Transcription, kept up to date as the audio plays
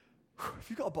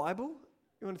If you've got a Bible,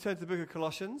 you want to turn to the book of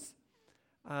Colossians.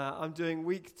 I'm doing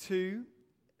week 2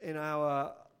 in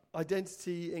our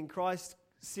Identity in Christ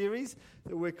series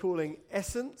that we're calling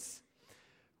Essence.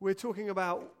 We're talking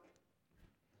about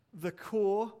the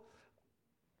core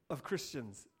of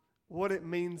Christians, what it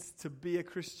means to be a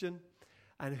Christian,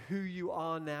 and who you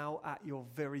are now at your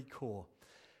very core.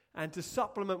 And to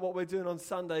supplement what we're doing on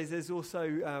Sundays, there's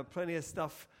also plenty of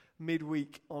stuff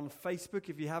midweek on Facebook.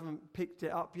 If you haven't picked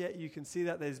it up yet, you can see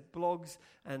that there's blogs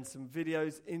and some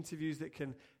videos, interviews that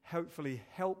can hopefully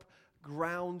help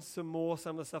ground some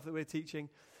of the stuff that we're teaching,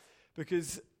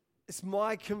 because it's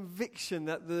my conviction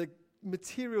that the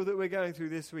material that we're going through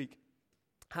this week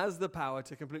has the power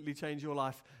to completely change your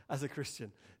life as a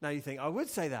Christian. Now you think, I would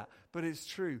say that, but it's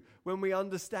true. When we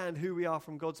understand who we are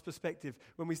from God's perspective,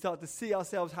 when we start to see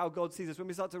ourselves how God sees us, when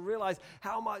we start to realize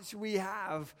how much we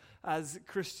have as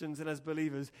Christians and as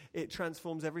believers, it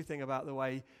transforms everything about the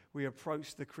way we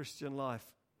approach the Christian life.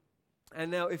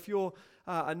 And now if you're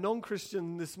a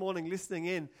non-Christian this morning listening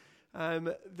in,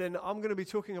 then I'm going to be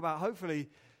talking about, hopefully,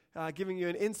 giving you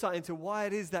an insight into why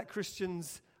it is that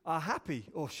Christians are happy,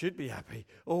 or should be happy,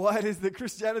 or why it is that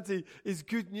Christianity is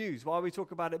good news, why we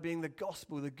talk about it being the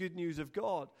gospel, the good news of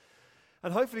God.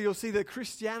 And hopefully you'll see that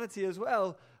Christianity as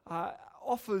well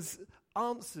offers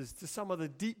answers to some of the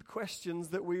deep questions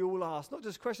that we all ask, not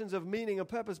just questions of meaning and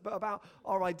purpose, but about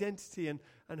our identity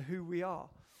and who we are.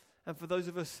 And for those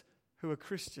of us who are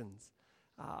Christians,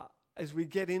 as we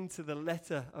get into the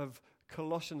letter of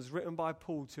Colossians written by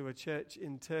Paul to a church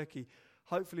in Turkey,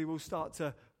 hopefully we'll start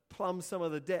to plumb some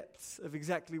of the depths of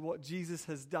exactly what Jesus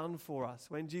has done for us.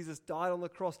 When Jesus died on the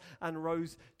cross and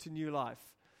rose to new life,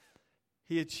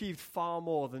 he achieved far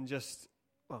more than just,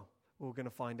 well, we're going to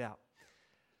find out.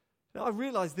 Now, I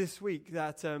realized this week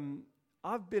that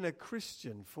I've been a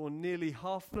Christian for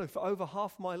over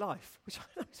half my life, which I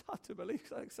know is hard to believe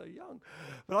because I'm so young.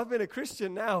 But I've been a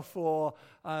Christian now for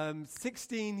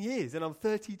 16 years, and I'm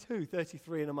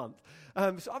 33 in a month.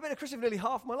 So I've been a Christian for nearly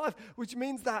half my life, which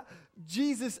means that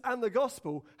Jesus and the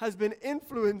gospel has been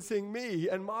influencing me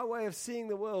and my way of seeing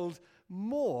the world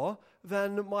more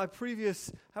than my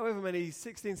previous, however many,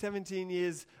 16, 17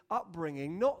 years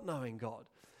upbringing, not knowing God.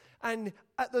 And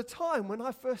at the time when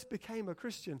I first became a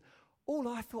Christian, all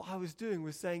I thought I was doing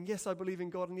was saying, yes, I believe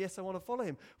in God, and yes, I want to follow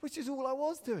him, which is all I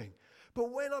was doing.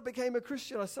 But when I became a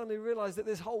Christian, I suddenly realized that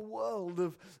this whole world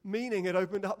of meaning had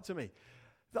opened up to me,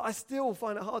 that I still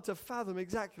find it hard to fathom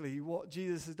exactly what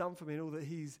Jesus has done for me and all that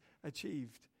he's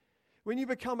achieved. When you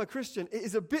become a Christian, it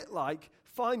is a bit like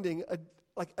finding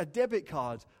a debit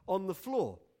card on the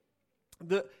floor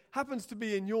that happens to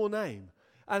be in your name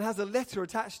and has a letter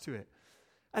attached to it.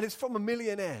 And it's from a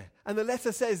millionaire. And the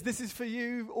letter says, this is for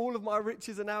you. All of my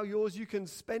riches are now yours. You can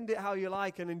spend it how you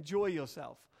like and enjoy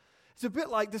yourself. It's a bit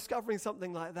like discovering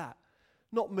something like that.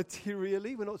 Not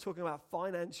materially. We're not talking about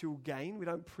financial gain. We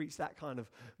don't preach that kind of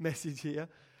message here.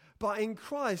 But in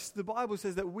Christ, the Bible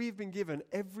says that we've been given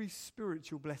every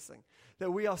spiritual blessing, that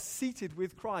we are seated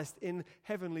with Christ in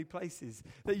heavenly places,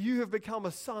 that you have become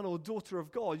a son or daughter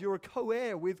of God. You're a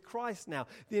co-heir with Christ now.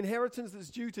 The inheritance that's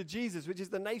due to Jesus, which is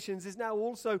the nations, is now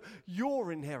also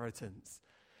your inheritance.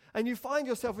 And you find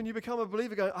yourself, when you become a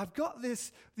believer, going, I've got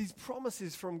these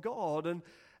promises from God, and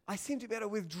I seem to be able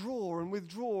to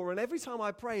withdraw. And every time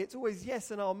I pray, it's always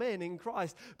yes and amen in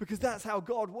Christ, because that's how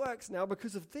God works now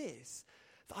because of this.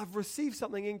 I've received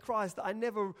something in Christ that I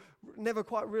never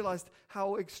quite realized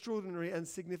how extraordinary and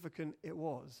significant it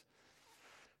was.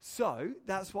 So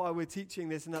that's why we're teaching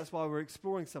this, and that's why we're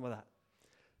exploring some of that.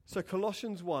 So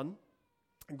Colossians 1,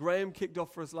 Graham kicked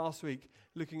off for us last week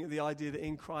looking at the idea that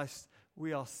in Christ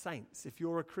we are saints. If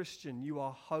you're a Christian, you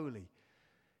are holy.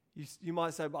 You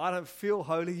might say, but I don't feel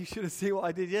holy. You should have seen what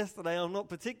I did yesterday. I'm not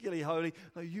particularly holy.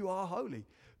 No, you are holy.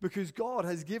 Because God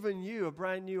has given you a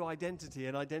brand new identity,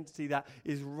 an identity that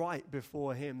is right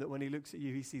before him, that when he looks at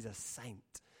you, he sees a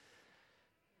saint.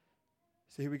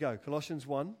 So here we go. Colossians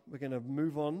 1. We're going to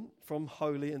move on from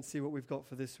holy and see what we've got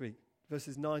for this week.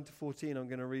 Verses 9 to 14 I'm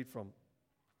going to read from.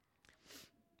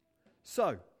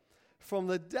 So, from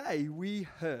the day we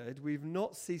heard, we've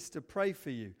not ceased to pray for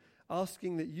you,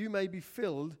 asking that you may be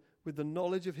filled with the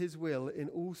knowledge of his will in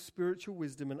all spiritual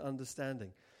wisdom and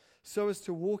understanding, so as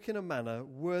to walk in a manner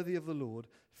worthy of the Lord,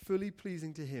 fully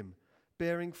pleasing to him,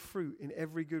 bearing fruit in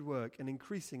every good work and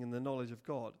increasing in the knowledge of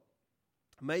God.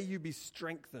 May you be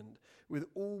strengthened with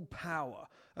all power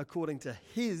according to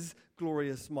his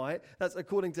glorious might. That's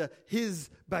according to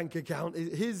his bank account,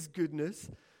 his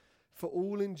goodness, for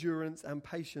all endurance and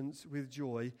patience with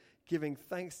joy, giving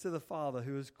thanks to the Father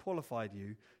who has qualified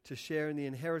you to share in the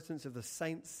inheritance of the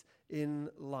saints in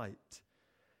light.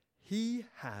 He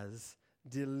has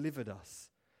delivered us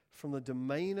from the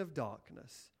domain of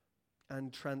darkness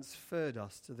and transferred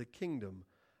us to the kingdom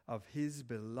of his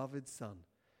beloved Son,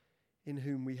 in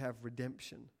whom we have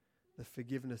redemption, the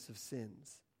forgiveness of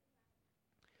sins.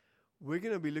 We're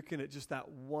going to be looking at just that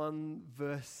one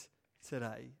verse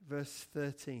today, verse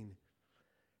 13.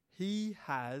 He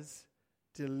has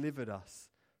delivered us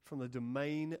from the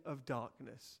domain of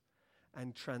darkness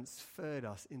and transferred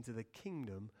us into the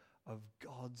kingdom of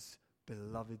God's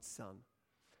beloved Son.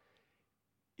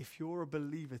 If you're a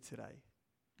believer today,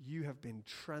 you have been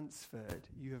transferred,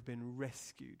 you have been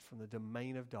rescued from the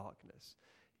domain of darkness.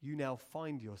 You now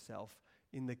find yourself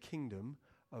in the kingdom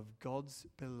of God's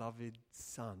beloved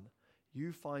Son.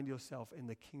 You find yourself in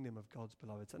the kingdom of God's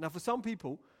beloved Son. Now, for some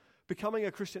people, becoming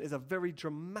a Christian is a very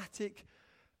dramatic,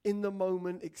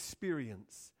 in-the-moment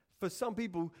experience. For some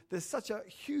people, there's such a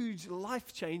huge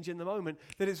life change in the moment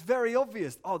that it's very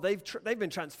obvious. Oh, they've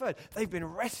been transferred. They've been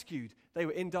rescued. They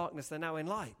were in darkness. They're now in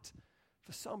light.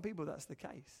 For some people, that's the case.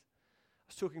 I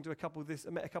was talking to I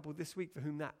met a couple this week for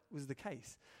whom that was the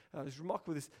case. It was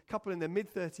remarkable. This couple in their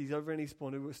mid-30s over in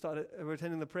Eastbourne who were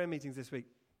attending the prayer meetings this week.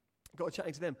 Got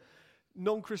chatting to them.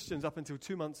 Non-Christians up until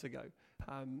 2 months ago.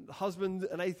 The husband,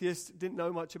 an atheist, didn't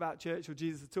know much about church or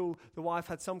Jesus at all. The wife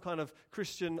had some kind of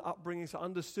Christian upbringing, so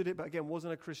understood it, but again,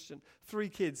 wasn't a Christian. 3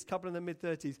 kids, couple in their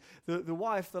mid-30s. The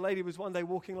wife, the lady, was one day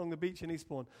walking along the beach in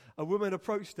Eastbourne. A woman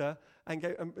approached her and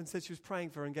said she was praying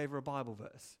for her and gave her a Bible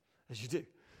verse, as you do.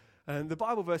 And the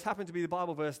Bible verse happened to be the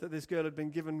Bible verse that this girl had been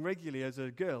given regularly as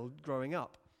a girl growing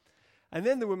up. And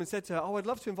then the woman said to her, "Oh, I'd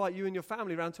love to invite you and your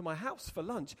family around to my house for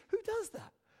lunch." Who does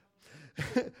that?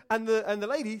 and the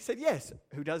lady said, "Yes."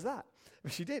 Who does that?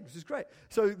 Well, she did, which is great.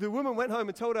 So the woman went home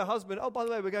and told her husband, "Oh, by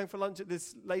the way, we're going for lunch at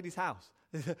this lady's house."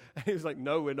 And he was like,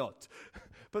 "No, we're not."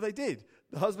 But they did.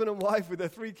 The husband and wife with their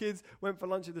 3 kids went for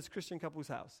lunch at this Christian couple's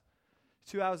house.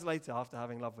 2 hours later, after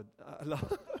having love with...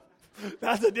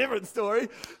 that's a different story.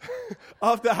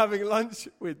 After having lunch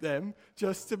with them,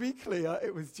 just to be clear,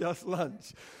 it was just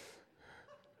lunch.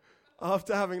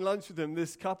 After having lunch with them,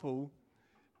 this couple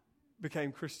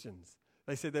became Christians.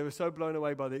 They said they were so blown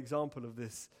away by the example of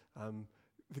this,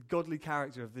 the godly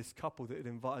character of this couple that had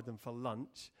invited them for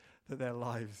lunch, that their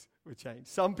lives were changed.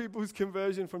 Some people's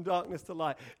conversion from darkness to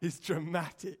light is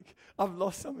dramatic. I've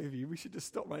lost some of you. We should just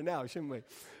stop right now, shouldn't we?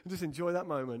 And just enjoy that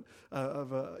moment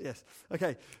yes.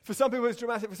 Okay. For some people it's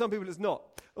dramatic, for some people it's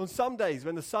not. On some days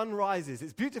when the sun rises,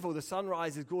 it's beautiful. The sun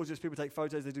rises, gorgeous. People take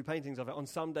photos, they do paintings of it. On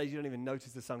some days you don't even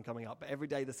notice the sun coming up, but every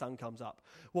day the sun comes up.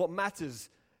 What matters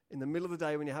in the middle of the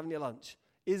day when you're having your lunch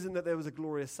isn't that there was a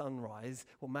glorious sunrise.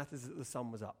 What matters is that the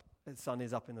sun was up. The sun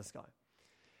is up in the sky.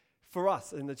 For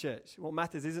us in the church, what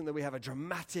matters isn't that we have a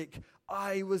dramatic,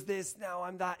 I was this, now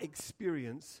I'm that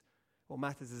experience. What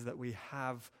matters is that we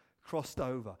have crossed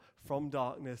over from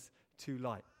darkness to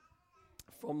light,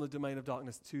 from the domain of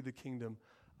darkness to the kingdom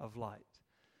of light.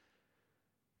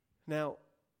 Now,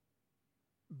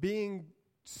 being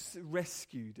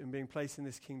rescued and being placed in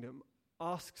this kingdom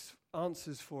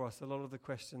answers for us a lot of the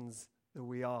questions that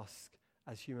we ask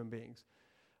as human beings.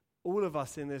 All of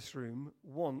us in this room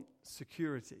want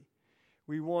security.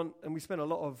 We want, and we spend a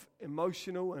lot of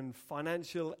emotional and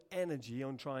financial energy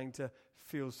on trying to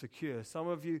feel secure. Some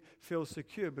of you feel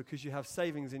secure because you have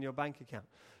savings in your bank account.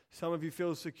 Some of you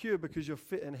feel secure because you're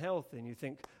fit and healthy, and you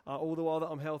think, all the while that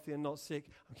I'm healthy and not sick,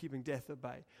 I'm keeping death at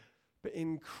bay. But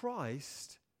in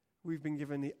Christ, we've been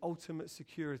given the ultimate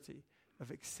security of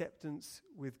acceptance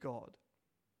with God.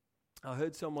 I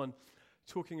heard someone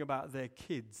talking about their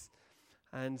kids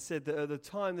and said that at the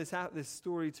time this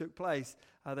story took place,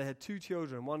 they had 2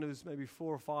 children, one who was maybe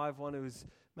 4 or 5, one who was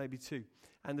maybe 2.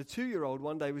 And the 2-year-old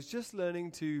one day was just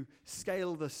learning to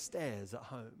scale the stairs at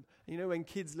home. And you know, when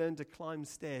kids learn to climb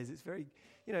stairs, it's very,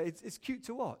 it's cute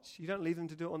to watch. You don't leave them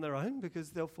to do it on their own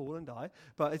because they'll fall and die,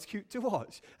 but it's cute to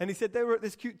watch. And he said they were at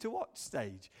this cute to watch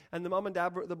stage. And the mum and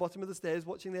dad were at the bottom of the stairs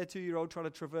watching their 2-year-old try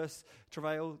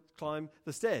to climb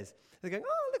the stairs. They're going,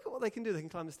 oh, look at what they can do. They can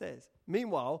climb the stairs.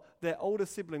 Meanwhile, their older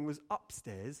sibling was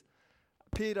upstairs,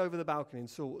 peered over the balcony and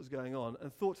saw what was going on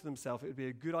and thought to themselves it would be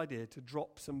a good idea to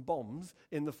drop some bombs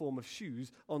in the form of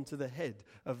shoes onto the head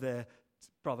of their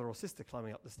brother or sister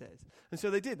climbing up the stairs. And so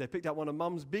they did. They picked out one of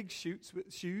mum's big shoes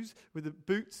with the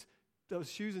boots,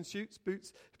 those shoes and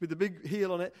boots with the big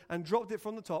heel on it, and dropped it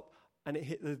from the top, and it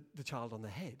hit the child on the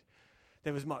head.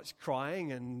 There was much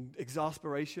crying and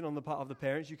exasperation on the part of the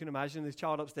parents. You can imagine this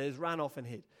child upstairs ran off and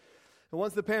hid. And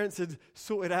once the parents had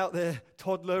sorted out their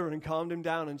toddler and calmed him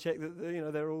down and checked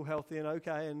that they're all healthy and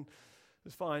okay and it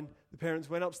was fine, the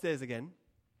parents went upstairs again,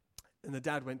 and the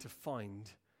dad went to find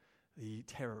the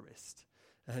terrorist.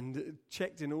 and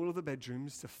checked in all of the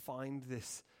bedrooms to find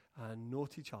this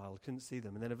naughty child. Couldn't see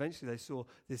them. And then eventually they saw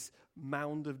this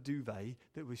mound of duvet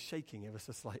that was shaking ever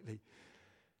so slightly.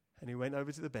 And he went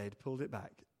over to the bed, pulled it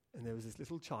back, and there was this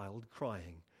little child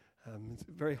crying,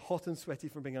 very hot and sweaty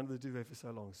from being under the duvet for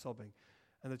so long, sobbing.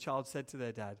 And the child said to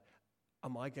their dad,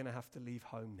 "Am I going to have to leave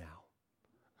home now?"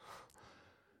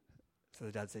 So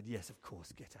the dad said, "Yes, of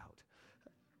course, get out."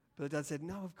 But the dad said,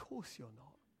 "No, of course you're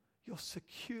not. You're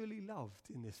securely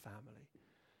loved in this family.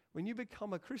 When you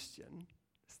become a Christian,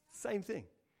 it's the same thing.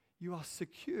 You are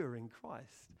secure in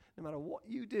Christ. No matter what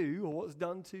you do or what's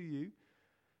done to you,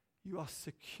 you are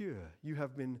secure. You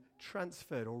have been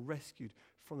transferred or rescued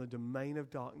from the domain of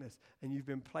darkness, and you've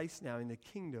been placed now in the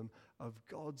kingdom of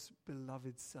God's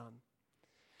beloved Son."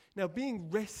 Now, being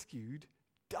rescued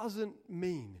doesn't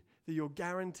mean that you're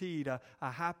guaranteed a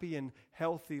happy and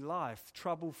healthy life,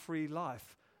 trouble-free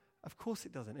life. Of course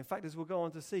it doesn't. In fact, as we'll go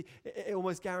on to see, it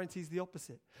almost guarantees the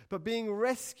opposite. But being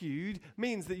rescued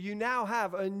means that you now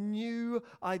have a new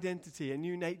identity, a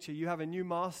new nature. You have a new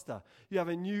master. You have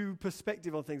a new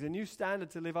perspective on things, a new standard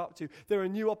to live up to. There are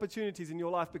new opportunities in your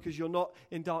life because you're not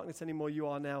in darkness anymore. You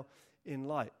are now in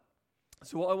light.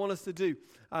 So what I want us to do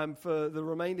for the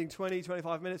remaining 20,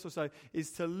 25 minutes or so is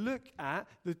to look at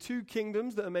the two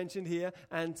kingdoms that are mentioned here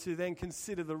and to then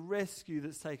consider the rescue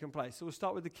that's taken place. So we'll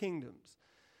start with the kingdoms.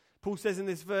 Paul says in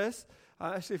this verse,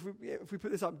 actually if we put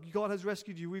this up, God has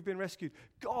rescued you, we've been rescued.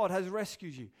 God has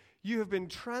rescued you. You have been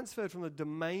transferred from the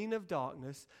domain of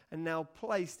darkness and now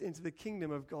placed into the kingdom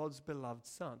of God's beloved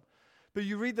Son. But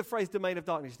you read the phrase domain of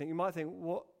darkness, you might think,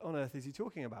 what on earth is he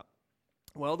talking about?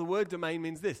 Well, the word domain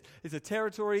means this. It's a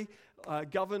territory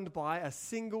governed by a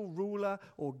single ruler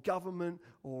or government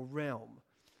or realm.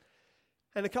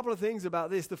 And a couple of things about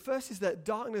this. The first is that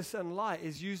darkness and light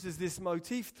is used as this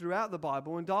motif throughout the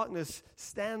Bible, and darkness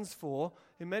stands for,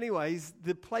 in many ways,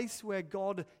 the place where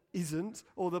God isn't,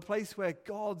 or the place where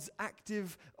God's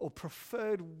active or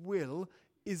preferred will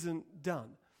isn't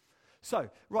done.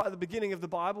 So, right at the beginning of the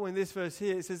Bible, in this verse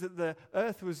here, it says that the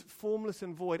earth was formless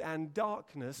and void, and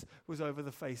darkness was over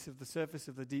the face of the surface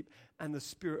of the deep, and the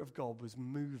Spirit of God was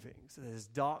moving. So there's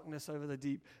darkness over the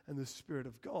deep, and the Spirit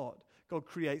of God. God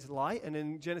creates light, and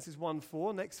in Genesis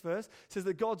 1:4, next verse, it says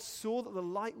that God saw that the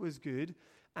light was good,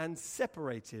 and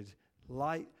separated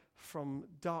light from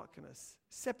darkness.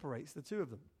 Separates the two of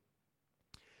them.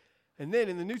 And then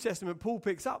in the New Testament, Paul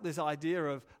picks up this idea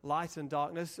of light and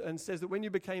darkness and says that when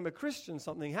you became a Christian,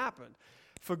 something happened.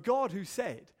 For God, who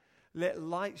said, "Let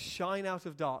light shine out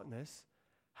of darkness,"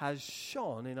 has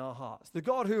shone in our hearts. The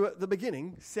God who at the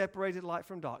beginning separated light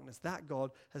from darkness, that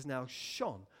God has now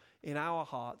shone in our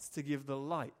hearts to give the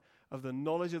light of the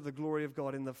knowledge of the glory of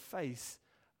God in the face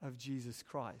of Jesus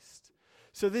Christ.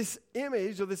 So this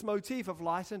image or this motif of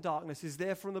light and darkness is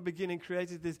there from the beginning,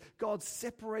 created this God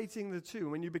separating the two.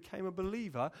 When you became a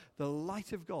believer, the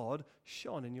light of God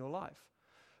shone in your life.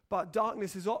 But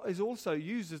darkness is also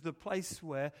used as the place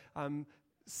where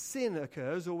sin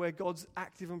occurs, or where God's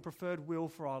active and preferred will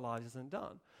for our lives isn't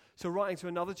done. So writing to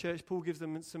another church, Paul gives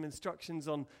them some instructions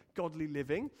on godly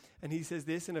living. And he says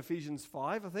this in Ephesians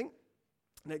 5, I think.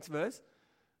 Next verse.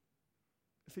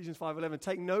 Ephesians 5:11,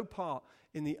 "Take no part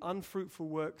in the unfruitful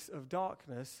works of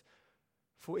darkness,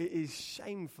 for it is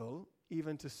shameful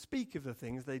even to speak of the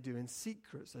things they do in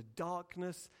secret." So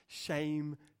darkness,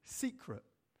 shame, secret.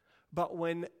 But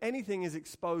when anything is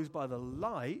exposed by the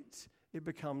light, it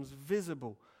becomes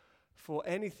visible. For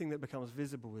anything that becomes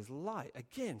visible is light.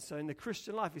 Again, so in the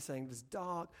Christian life, he's saying there's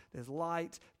dark, there's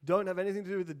light. Don't have anything to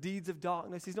do with the deeds of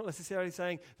darkness. He's not necessarily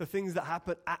saying the things that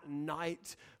happen at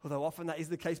night, although often that is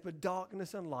the case. But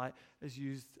darkness and light is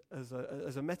used as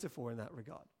a metaphor in that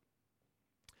regard.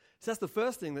 So that's the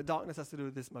first thing that darkness has to do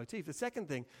with this motif. The second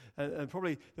thing, and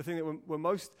probably the thing that we're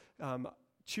most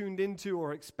tuned into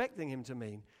or expecting him to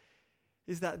mean,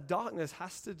 is that darkness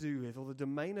has to do with, or the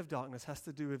domain of darkness has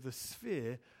to do with the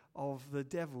sphere of the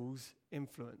devil's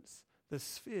influence, the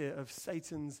sphere of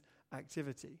Satan's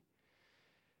activity.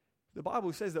 The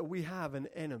Bible says that we have an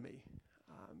enemy,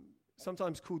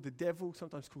 sometimes called the devil,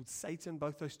 sometimes called Satan.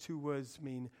 Both those two words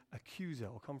mean accuser,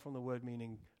 or come from the word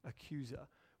meaning accuser.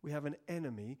 We have an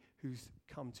enemy who's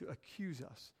come to accuse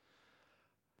us.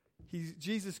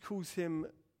 Jesus calls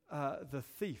him the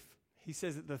thief. He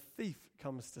says that the thief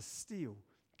comes to steal,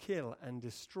 kill, and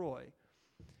destroy.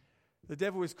 The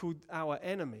devil is called our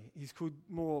enemy. He's called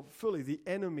more fully the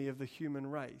enemy of the human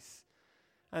race.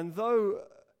 And though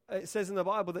it says in the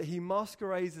Bible that he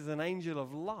masquerades as an angel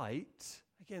of light,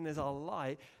 again, there's our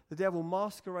light, the devil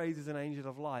masquerades as an angel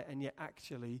of light, and yet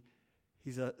actually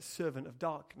he's a servant of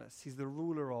darkness. He's the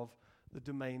ruler of the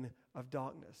domain of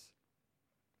darkness.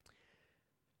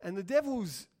 And the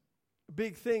devil's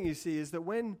big thing, you see, is that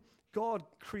when God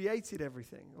created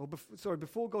everything,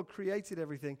 before God created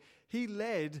everything, he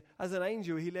led, as an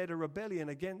angel, he led a rebellion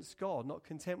against God, not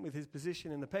content with his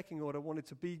position in the pecking order, wanted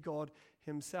to be God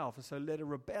himself, and so led a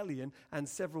rebellion and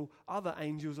several other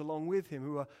angels along with him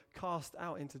who were cast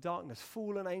out into darkness.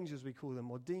 Fallen angels, we call them,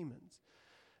 or demons.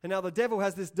 And now the devil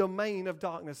has this domain of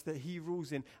darkness that he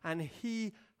rules in, and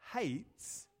he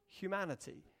hates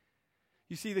humanity.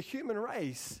 You see, the human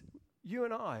race, you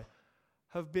and I,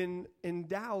 have been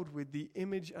endowed with the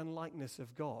image and likeness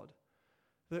of God.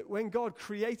 That when God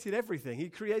created everything, he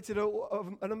created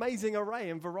an amazing array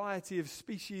and variety of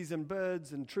species and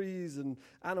birds and trees and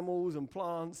animals and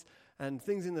plants and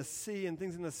things in the sea and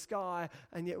things in the sky.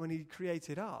 And yet when he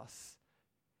created us,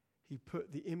 he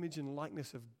put the image and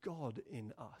likeness of God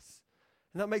in us.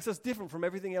 And that makes us different from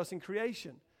everything else in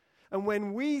creation. And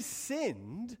when we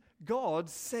sinned, God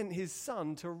sent his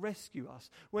son to rescue us.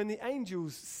 When the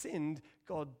angels sinned,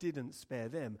 God didn't spare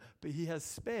them, but he has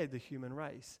spared the human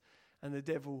race. And the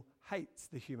devil hates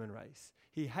the human race.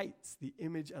 He hates the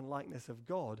image and likeness of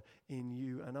God in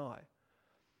you and I.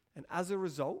 And as a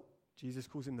result, Jesus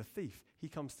calls him the thief. He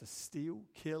comes to steal,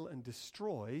 kill, and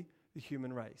destroy the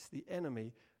human race, the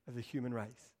enemy of the human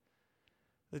race.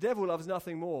 The devil loves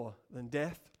nothing more than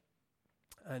death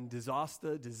and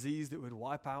disaster, disease that would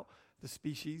wipe out the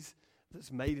species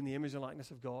that's made in the image and likeness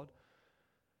of God.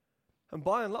 And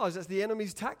by and large, that's the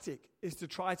enemy's tactic, is to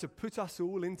try to put us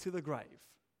all into the grave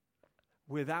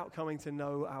without coming to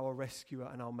know our rescuer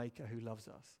and our maker who loves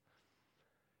us.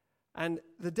 And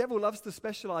the devil loves to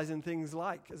specialize in things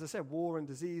like, as I said, war and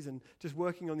disease, and just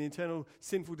working on the internal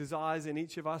sinful desires in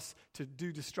each of us to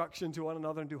do destruction to one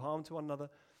another and do harm to one another.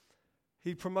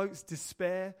 He promotes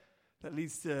despair that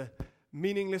leads to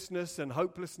meaninglessness and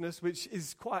hopelessness, which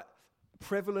is quite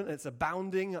prevalent. It's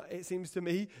abounding, it seems to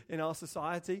me, in our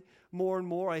society. More and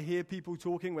more I hear people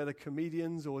talking, whether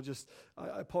comedians or just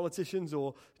politicians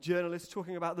or journalists,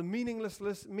 talking about the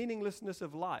meaninglessness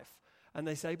of life. And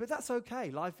they say, but that's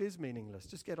okay, life is meaningless,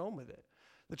 just get on with it.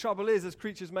 The trouble is, as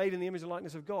creatures made in the image and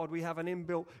likeness of God, we have an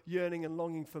inbuilt yearning and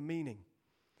longing for meaning.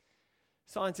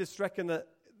 Scientists reckon that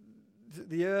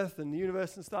the earth and the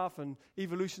universe and stuff and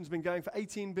evolution's been going for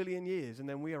 18 billion years, and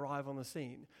then we arrive on the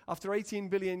scene. After 18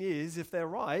 billion years, if they're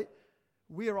right,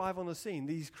 we arrive on the scene.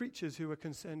 These creatures who are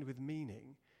concerned with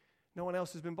meaning. No one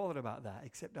else has been bothered about that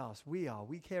except us. We are.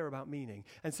 We care about meaning.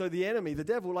 And so the enemy, the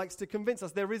devil, likes to convince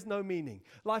us there is no meaning.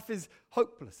 Life is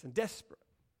hopeless and desperate.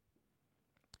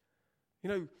 You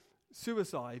know,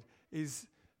 suicide is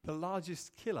the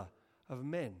largest killer of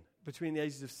men between the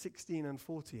ages of 16 and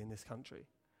 40 in this country.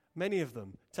 Many of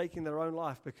them taking their own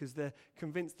life because they're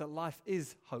convinced that life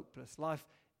is hopeless, life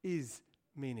is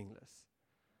meaningless.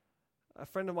 A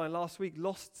friend of mine last week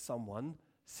lost someone,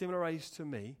 similar age to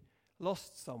me,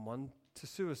 lost someone to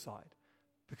suicide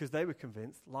because they were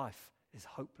convinced life is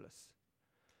hopeless.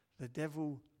 The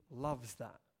devil loves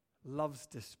that, loves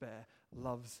despair,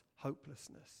 loves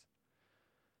hopelessness.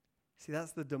 See,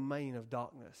 that's the domain of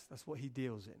darkness. That's what he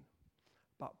deals in.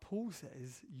 But Paul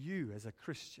says, you as a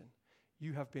Christian,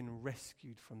 you have been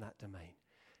rescued from that domain.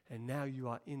 And now you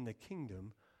are in the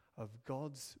kingdom of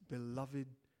God's beloved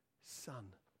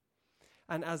Son.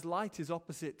 And as light is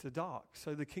opposite to dark,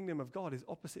 so the kingdom of God is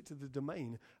opposite to the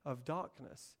domain of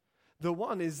darkness. The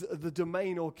one is the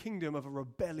domain or kingdom of a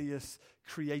rebellious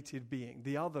created being.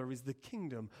 The other is the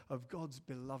kingdom of God's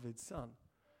beloved Son.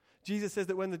 Jesus says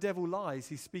that when the devil lies,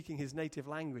 he's speaking his native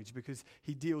language because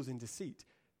he deals in deceit.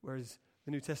 Whereas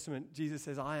the New Testament, Jesus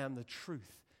says, I am the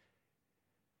truth.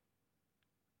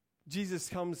 Jesus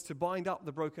comes to bind up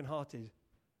the brokenhearted.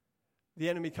 The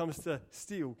enemy comes to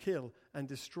steal, kill, and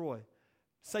destroy.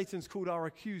 Satan's called our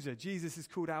accuser. Jesus is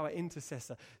called our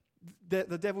intercessor.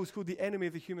 The devil's called the enemy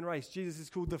of the human race. Jesus is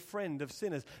called the friend of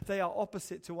sinners. They are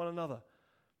opposite to one another.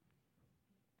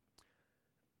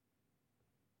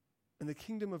 And the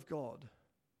kingdom of God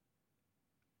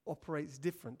operates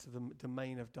different to the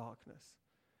domain of darkness.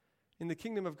 In the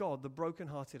kingdom of God, the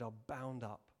brokenhearted are bound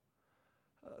up.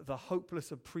 The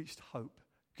hopeless are preached hope.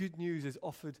 Good news is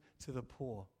offered to the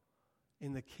poor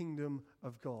in the kingdom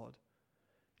of God.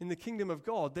 In the kingdom of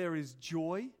God, there is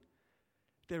joy,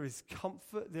 there is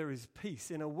comfort, there is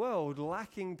peace. In a world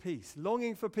lacking peace,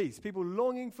 longing for peace, people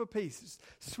longing for peace,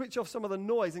 switch off some of the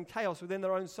noise and chaos within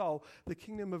their own soul, the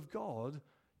kingdom of God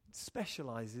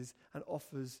specializes and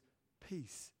offers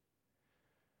peace.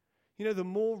 You know, the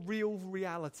more real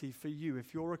reality for you,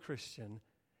 if you're a Christian,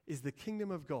 is the kingdom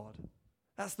of God.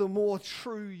 That's the more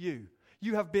true you.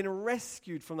 You have been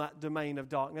rescued from that domain of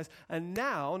darkness. And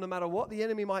now, no matter what the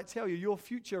enemy might tell you, your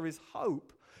future is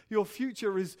hope Your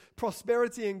future is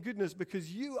prosperity and goodness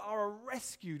because you are a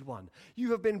rescued one.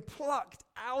 You have been plucked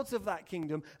out of that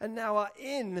kingdom and now are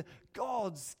in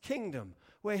God's kingdom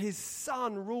where his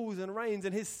Son rules and reigns,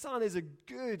 and his Son is a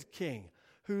good king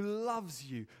who loves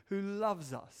you, who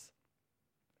loves us.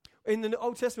 In the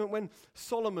Old Testament, when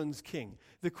Solomon's king,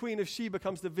 the Queen of Sheba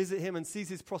comes to visit him and sees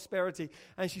his prosperity,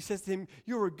 and she says to him,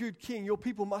 "You're a good king, your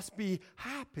people must be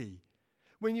happy."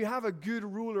 When you have a good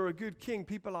ruler, a good king,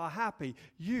 people are happy.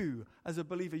 You, as a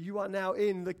believer, you are now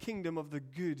in the kingdom of the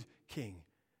good king.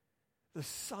 The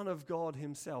Son of God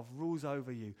himself rules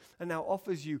over you and now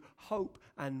offers you hope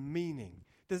and meaning.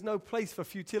 There's no place for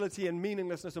futility and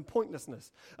meaninglessness and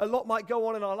pointlessness. A lot might go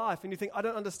on in our life and you think, I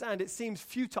don't understand. It seems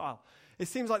futile. It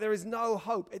seems like there is no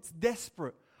hope. It's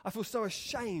desperate. I feel so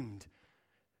ashamed.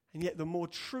 And yet the more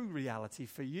true reality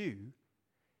for you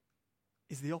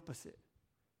is the opposite.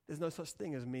 There's no such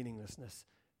thing as meaninglessness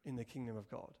in the kingdom of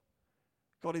God.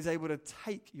 God is able to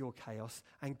take your chaos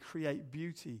and create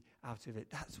beauty out of it.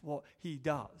 That's what he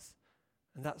does.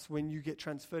 And that's when you get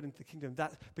transferred into the kingdom.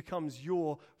 That becomes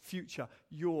your future,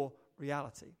 your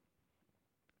reality.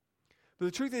 But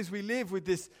the truth is we live with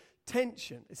this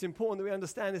tension. It's important that we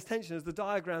understand this tension. As the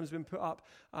diagram's been put up,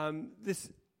 this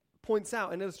points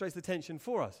out and illustrates the tension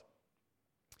for us.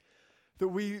 That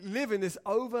we live in this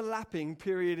overlapping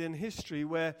period in history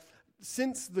where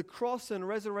since the cross and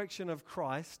resurrection of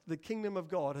Christ, the kingdom of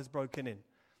God has broken in.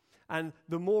 And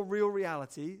the more real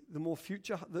reality, the more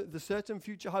future, the certain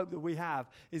future hope that we have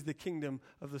is the kingdom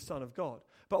of the Son of God.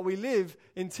 But we live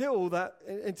until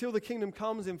the kingdom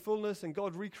comes in fullness and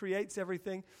God recreates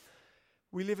everything.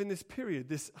 We live in this period,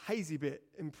 this hazy bit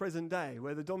in present day,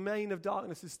 where the domain of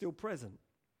darkness is still present.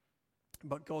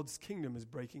 But God's kingdom is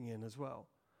breaking in as well.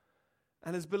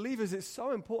 And as believers, it's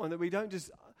so important that we don't just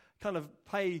kind of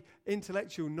pay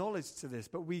intellectual knowledge to this,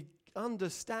 but we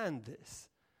understand this.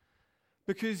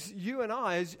 Because you and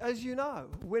I, as you know,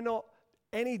 we're not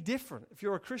any different. If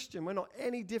you're a Christian, we're not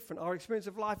any different. Our experience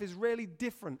of life is really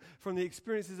different from the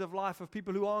experiences of life of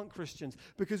people who aren't Christians.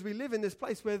 Because we live in this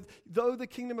place where, though the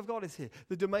kingdom of God is here,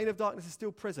 the domain of darkness is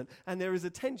still present, and there is a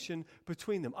tension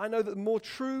between them. I know that the more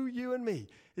true you and me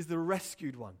is the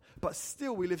rescued one. But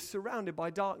still we live surrounded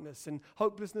by darkness and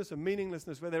hopelessness and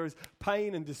meaninglessness, where there is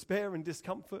pain and despair and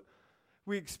discomfort.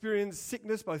 We experience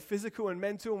sickness, both physical and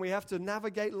mental, and we have to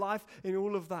navigate life in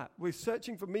all of that. We're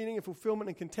searching for meaning and fulfillment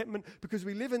and contentment because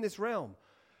we live in this realm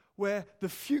where the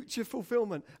future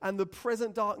fulfillment and the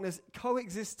present darkness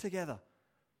coexist together.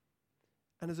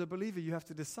 And as a believer, you have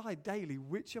to decide daily,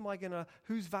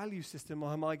 whose value system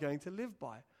am I going to live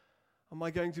by? Am I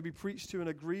going to be preached to and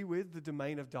agree with the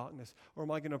domain of darkness? Or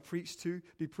am I going to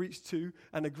be preached to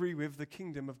and agree with the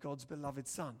kingdom of God's beloved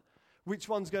Son? Which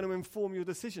one's going to inform your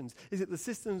decisions? Is it the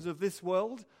systems of this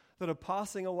world that are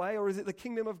passing away, or is it the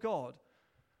kingdom of God?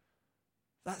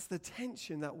 That's the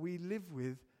tension that we live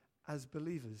with as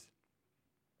believers.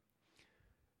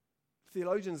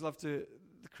 Theologians love to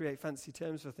create fancy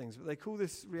terms for things, but they call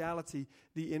this reality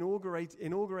the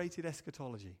inaugurated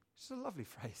eschatology, which is a lovely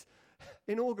phrase.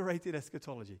 Inaugurated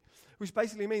eschatology, which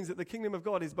basically means that the kingdom of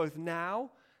God is both now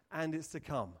and it's to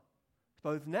come. It's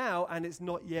both now and it's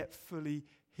not yet fully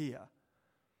here.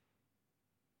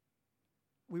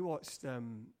 We watched the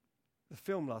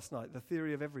film last night, The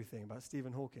Theory of Everything, about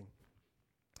Stephen Hawking.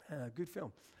 Good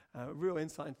film. Real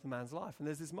insight into the man's life. And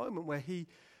there's this moment where he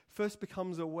first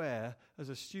becomes aware, as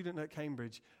a student at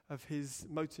Cambridge, of his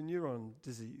motor neuron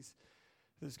disease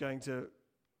that's going to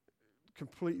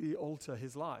completely alter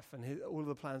his life and all of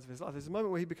the plans of his life. There's a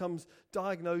moment where he becomes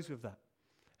diagnosed with that.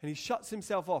 And he shuts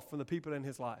himself off from the people in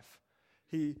his life.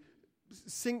 He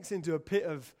sinks into a pit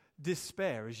of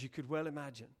despair, as you could well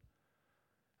imagine.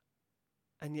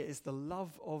 And yet it's the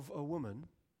love of a woman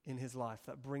in his life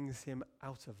that brings him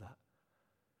out of that.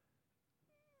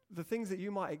 The things that you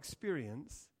might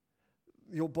experience,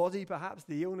 your body perhaps,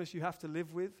 the illness you have to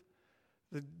live with,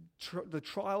 the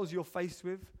trials you're faced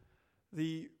with,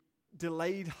 the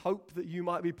delayed hope that you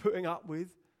might be putting up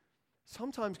with,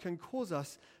 sometimes can cause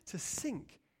us to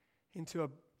sink into a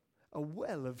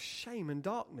well of shame and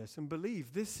darkness and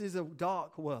believe this is a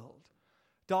dark world.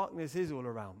 Darkness is all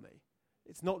around me.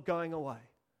 It's not going away.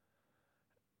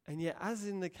 And yet, as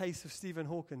in the case of Stephen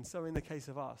Hawking, so in the case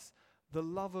of us, the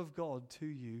love of God to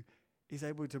you is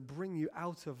able to bring you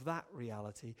out of that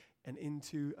reality and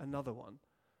into another one,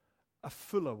 a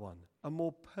fuller one, a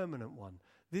more permanent one.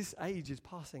 This age is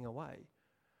passing away.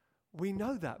 We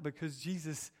know that because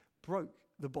Jesus broke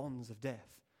the bonds of death.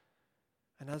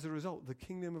 And as a result, the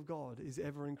kingdom of God is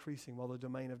ever increasing while the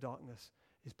domain of darkness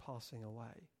is passing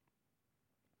away.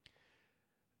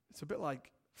 It's a bit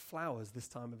like flowers this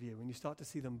time of year when you start to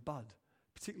see them bud.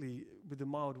 particularly with the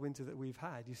mild winter that we've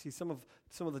had. You see some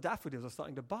of the daffodils are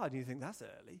starting to bud, and you think that's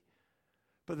early.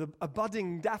 But a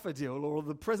budding daffodil or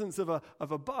the presence of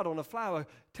a bud on a flower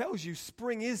tells you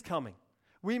spring is coming.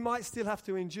 We might still have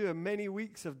to endure many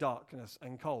weeks of darkness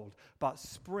and cold, but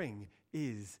spring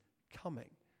is coming.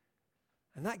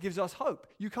 And that gives us hope.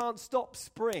 You can't stop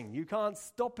spring. You can't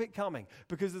stop it coming,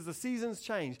 because as the seasons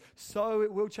change, so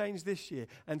it will change this year,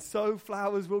 and so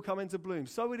flowers will come into bloom.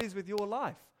 So it is with your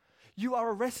life. You are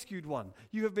a rescued one.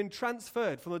 You have been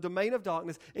transferred from the domain of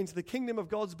darkness into the kingdom of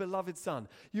God's beloved Son.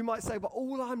 You might say, but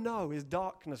all I know is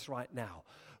darkness right now.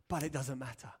 But it doesn't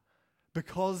matter.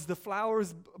 Because the flower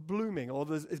is blooming or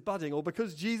is budding, or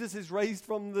because Jesus is raised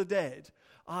from the dead,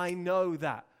 I know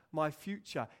that my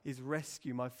future is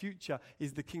rescue. My future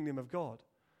is the kingdom of God.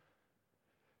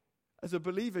 As a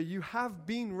believer, you have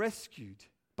been rescued,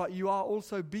 but you are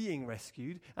also being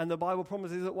rescued. And the Bible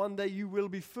promises that one day you will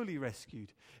be fully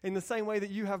rescued. In the same way that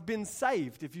you have been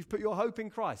saved, if you've put your hope in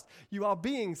Christ, you are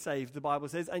being saved, the Bible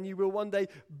says, and you will one day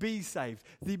be saved.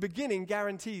 The beginning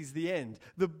guarantees the end.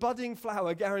 The budding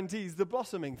flower guarantees the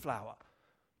blossoming flower.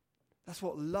 That's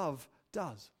what love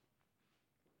does.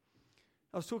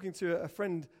 I was talking to a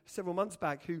friend several months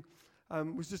back who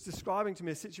was just describing to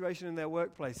me a situation in their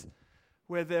workplace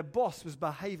where their boss was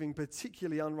behaving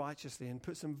particularly unrighteously and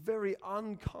put some very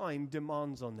unkind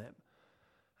demands on them.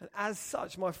 And as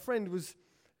such, my friend was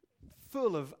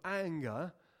full of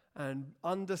anger and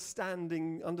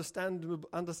understandable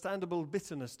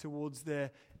bitterness towards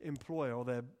their employer or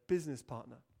their business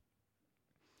partner.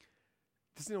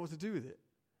 Didn't know what to do with it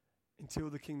until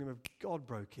the kingdom of God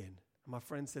broke in. And my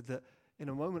friend said that in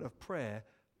a moment of prayer,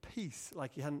 peace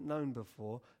like he hadn't known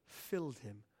before filled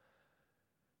him.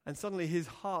 And suddenly his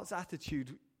heart's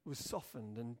attitude was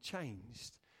softened and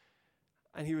changed.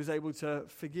 And he was able to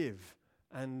forgive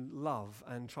and love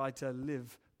and try to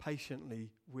live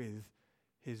patiently with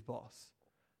his boss.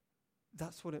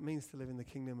 That's what it means to live in the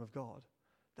kingdom of God.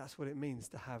 That's what it means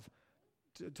to have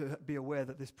to be aware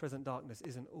that this present darkness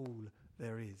isn't all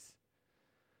there is.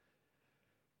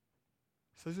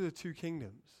 So those are the two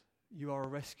kingdoms. You are a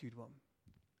rescued one.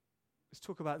 Let's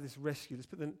talk about this rescue. Let's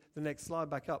put the next slide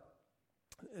back up.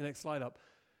 The next slide up.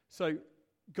 So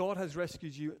God has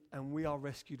rescued you, and we are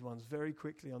rescued ones. Very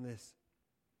quickly on this.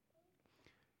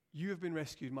 You have been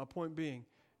rescued. My point being,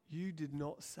 you did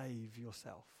not save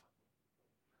yourself.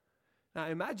 Now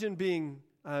imagine being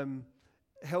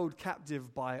held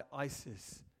captive by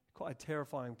ISIS. Quite a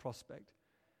terrifying prospect.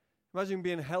 Imagine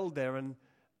being held there and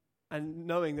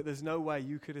knowing that there's no way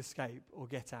you could escape or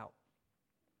get out.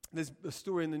 There's a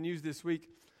story in the news this week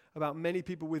about many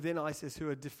people within ISIS who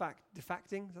are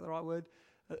defecting, is that the right word?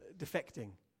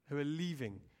 Defecting, who are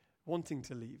leaving, wanting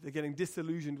to leave. They're getting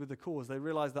disillusioned with the cause. They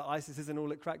realize that ISIS isn't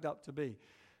all it cracked up to be.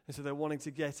 And so they're wanting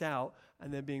to get out,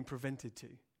 and they're being prevented to.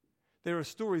 There are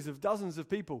stories of dozens of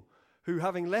people who,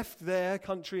 having left their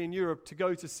country in Europe to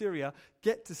go to Syria,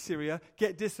 get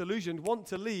disillusioned, want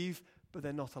to leave, but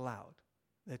they're not allowed.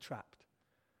 They're trapped.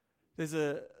 There's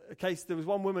a case, there was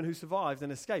one woman who survived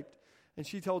and escaped, and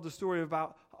she told the story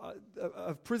about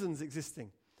of prisons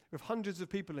existing with hundreds of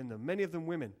people in them, many of them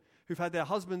women, who've had their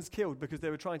husbands killed because they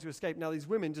were trying to escape. Now these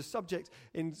women just subject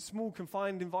in small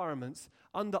confined environments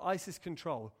under ISIS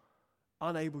control,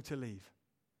 unable to leave.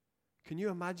 Can you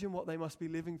imagine what they must be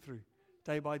living through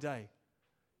day by day?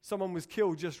 Someone was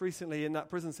killed just recently in that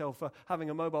prison cell for having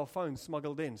a mobile phone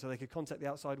smuggled in so they could contact the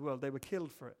outside world. They were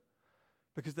killed for it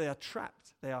because they are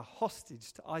trapped. They are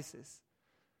hostage to ISIS,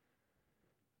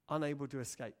 unable to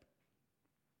escape.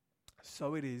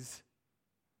 So it is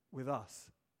with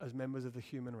us as members of the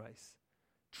human race,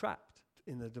 trapped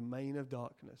in the domain of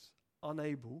darkness,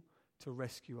 unable to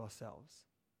rescue ourselves.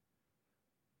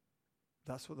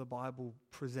 That's what the Bible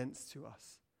presents to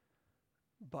us.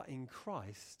 But in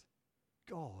Christ,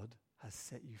 God has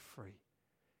set you free.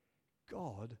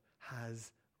 God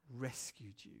has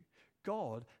rescued you.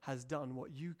 God has done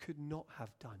what you could not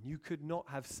have done. You could not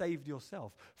have saved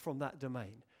yourself from that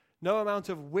domain. No amount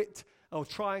of wit or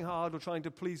trying hard or trying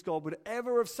to please God would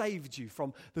ever have saved you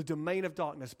from the domain of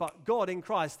darkness. But God in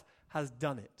Christ has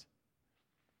done it.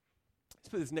 Let's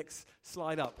put this next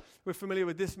slide up. We're familiar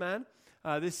with this man.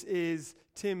 This is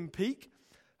Tim Peake,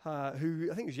 who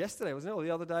I think it was yesterday, wasn't it, or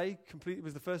the other day,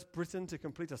 was the first Briton to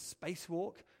complete a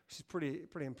spacewalk, which is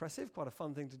pretty impressive, quite a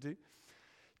fun thing to do.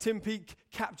 Tim Peake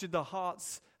captured the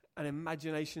hearts and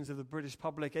imaginations of the British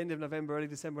public, end of November, early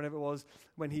December, whenever it was,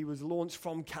 when he was launched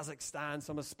from Kazakhstan,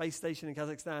 from a space station in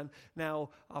Kazakhstan, now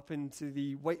up into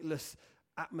the weightless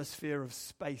atmosphere of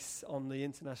space on the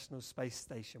International Space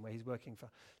Station, where he's working for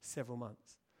several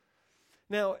months.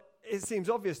 Now, it seems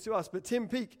obvious to us, but Tim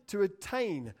Peake, to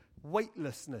attain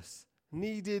weightlessness,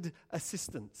 needed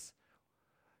assistance.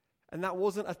 And that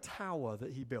wasn't a tower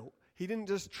that he built. He didn't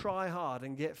just try hard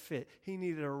and get fit. He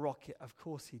needed a rocket. Of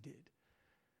course he did.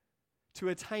 To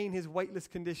attain his weightless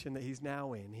condition that he's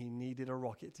now in, he needed a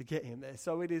rocket to get him there.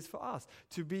 So it is for us.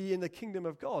 To be in the kingdom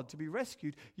of God, to be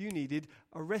rescued, you needed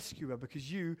a rescuer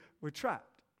because you were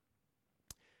trapped.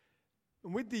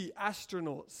 And with the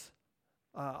astronauts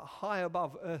high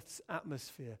above Earth's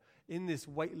atmosphere in this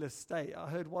weightless state, I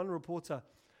heard one reporter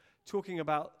talking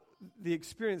about the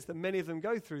experience that many of them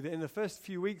go through, that in the first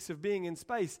few weeks of being in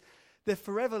space, they're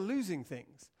forever losing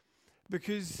things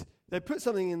because they put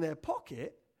something in their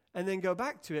pocket and then go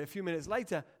back to it a few minutes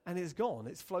later, and it's gone.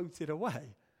 It's floated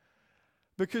away.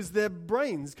 Because their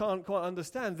brains can't quite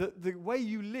understand that the way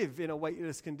you live in a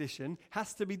weightless condition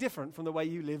has to be different from the way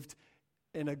you lived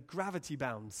in a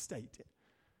gravity-bound state.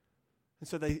 And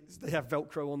so they have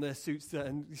Velcro on their suits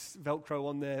and Velcro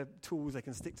on their tools. They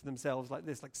can stick to themselves like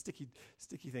this, like sticky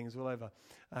things all over.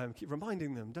 Keep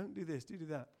reminding them, don't do this, do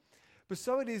that. But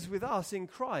so it is with us in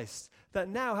Christ, that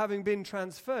now having been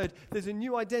transferred, there's a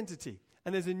new identity.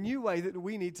 And there's a new way that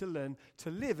we need to learn to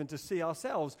live and to see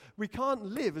ourselves. We can't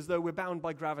live as though we're bound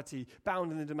by gravity,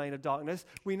 bound in the domain of darkness.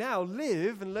 We now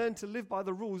live and learn to live by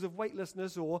the rules of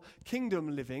weightlessness or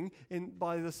kingdom living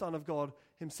by the Son of God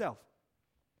himself.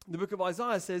 The book of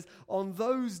Isaiah says, on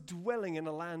those dwelling in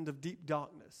a land of deep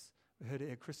darkness, we heard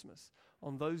it at Christmas,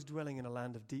 on those dwelling in a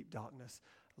land of deep darkness,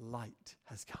 light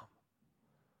has come.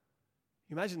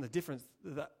 You imagine the difference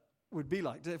that would be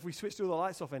like if we switched all the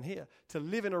lights off in here. To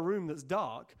live in a room that's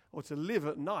dark or to live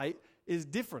at night is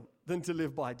different than to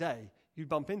live by day. You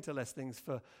bump into less things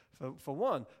for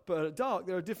one. But at dark,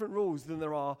 there are different rules than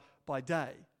there are by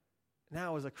day.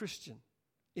 Now, as a Christian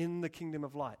in the kingdom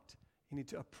of light, you need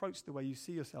to approach the way you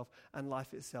see yourself and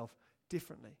life itself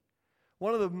differently.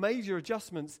 One of the major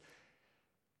adjustments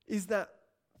is that,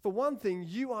 for one thing,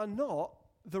 you are not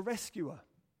the rescuer.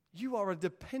 You are a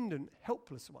dependent,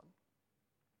 helpless one.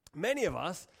 Many of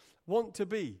us want to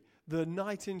be the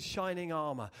knight in shining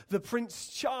armor, the Prince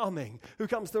Charming who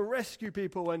comes to rescue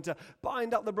people and to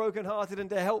bind up the brokenhearted and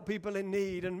to help people in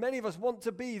need. And many of us want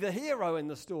to be the hero in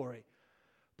the story.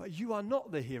 But you are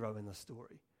not the hero in the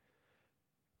story.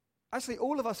 Actually,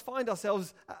 all of us find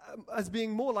ourselves as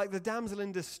being more like the damsel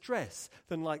in distress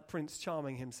than like Prince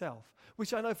Charming himself.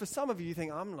 Which I know for some of you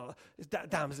think, I'm not a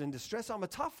damsel in distress, I'm a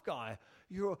tough guy.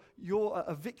 You're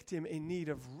a victim in need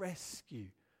of rescue.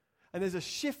 And there's a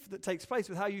shift that takes place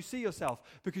with how you see yourself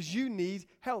because you need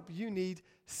help, you need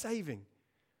saving.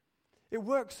 It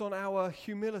works on our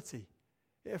humility.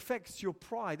 It affects your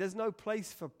pride. There's no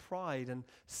place for pride and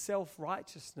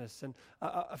self-righteousness and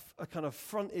a kind of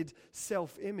fronted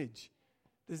self-image.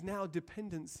 There's now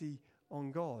dependency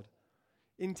on God.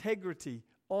 Integrity,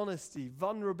 honesty,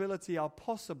 vulnerability are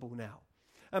possible now.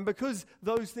 And because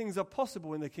those things are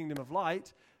possible in the kingdom of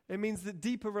light, it means that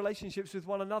deeper relationships with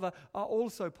one another are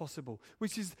also possible,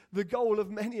 which is the goal of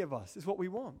many of us, is what we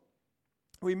want.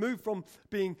 We move from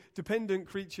being dependent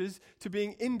creatures to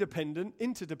being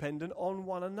interdependent on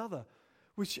one another,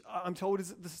 which I'm told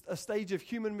is a stage of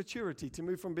human maturity, to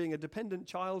move from being a dependent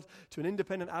child to an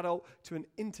independent adult to an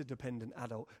interdependent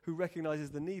adult who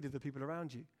recognizes the need of the people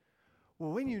around you.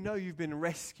 Well, when you know you've been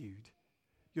rescued,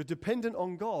 you're dependent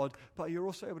on God, but you're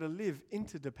also able to live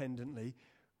interdependently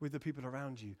with the people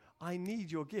around you. I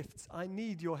need your gifts. I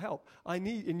need your help. And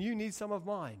you need some of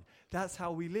mine. That's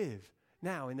how we live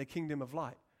now in the kingdom of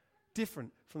light,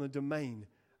 different from the domain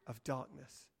of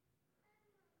darkness.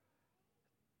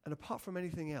 And apart from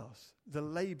anything else, the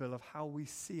label of how we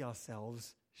see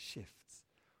ourselves shifts,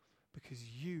 because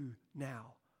you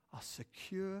now are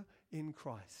secure in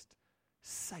Christ,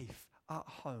 safe at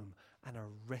home, and a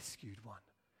rescued one.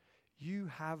 You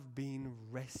have been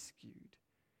rescued.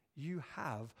 You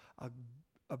have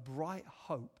a bright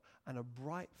hope and a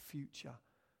bright future,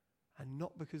 and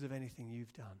not because of anything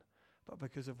you've done, but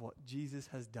because of what Jesus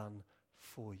has done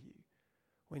for you.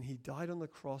 When he died on the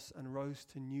cross and rose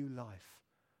to new life,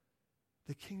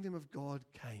 the kingdom of God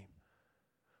came.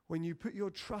 When you put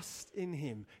your trust in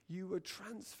him, you were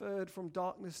transferred from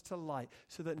darkness to light,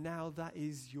 so that now that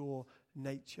is your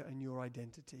nature and your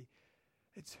identity.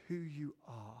 It's who you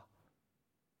are.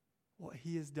 What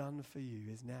he has done for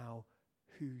you is now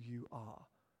who you are.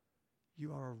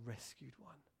 You are a rescued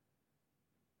one.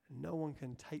 And no one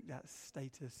can take that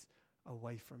status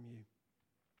away from you.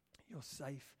 You're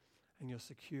safe and you're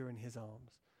secure in his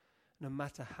arms. No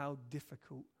matter how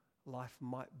difficult life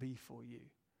might be for you,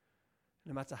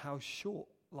 no matter how short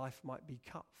life might be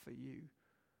cut for you,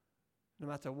 no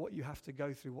matter what you have to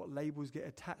go through, what labels get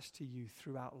attached to you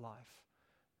throughout life,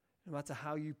 no matter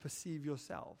how you perceive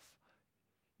yourself,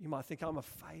 You might think, I'm a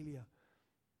failure.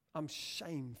 I'm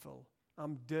shameful.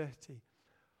 I'm dirty.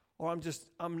 Or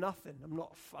I'm nothing.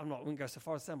 I wouldn't go so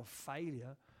far as to say I'm a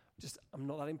failure. I'm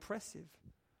not that impressive.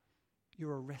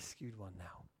 You're a rescued one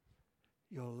now.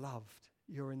 You're loved.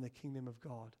 You're in the kingdom of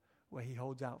God, where he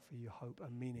holds out for you hope, a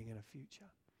meaning, and a future.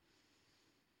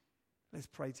 Let's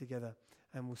pray together,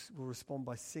 and we'll respond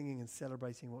by singing and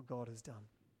celebrating what God has done.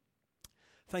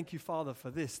 Thank you, Father,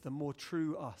 for this, the more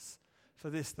true us, for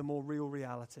this, the more real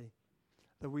reality,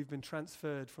 that we've been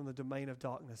transferred from the domain of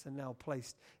darkness and now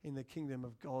placed in the kingdom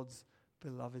of God's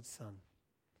beloved Son.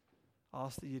 I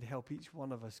ask that you'd help each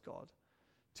one of us, God,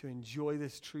 to enjoy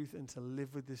this truth and to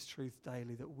live with this truth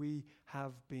daily, that we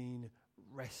have been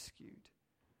rescued.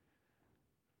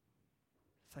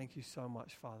 Thank you so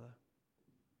much, Father.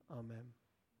 Amen.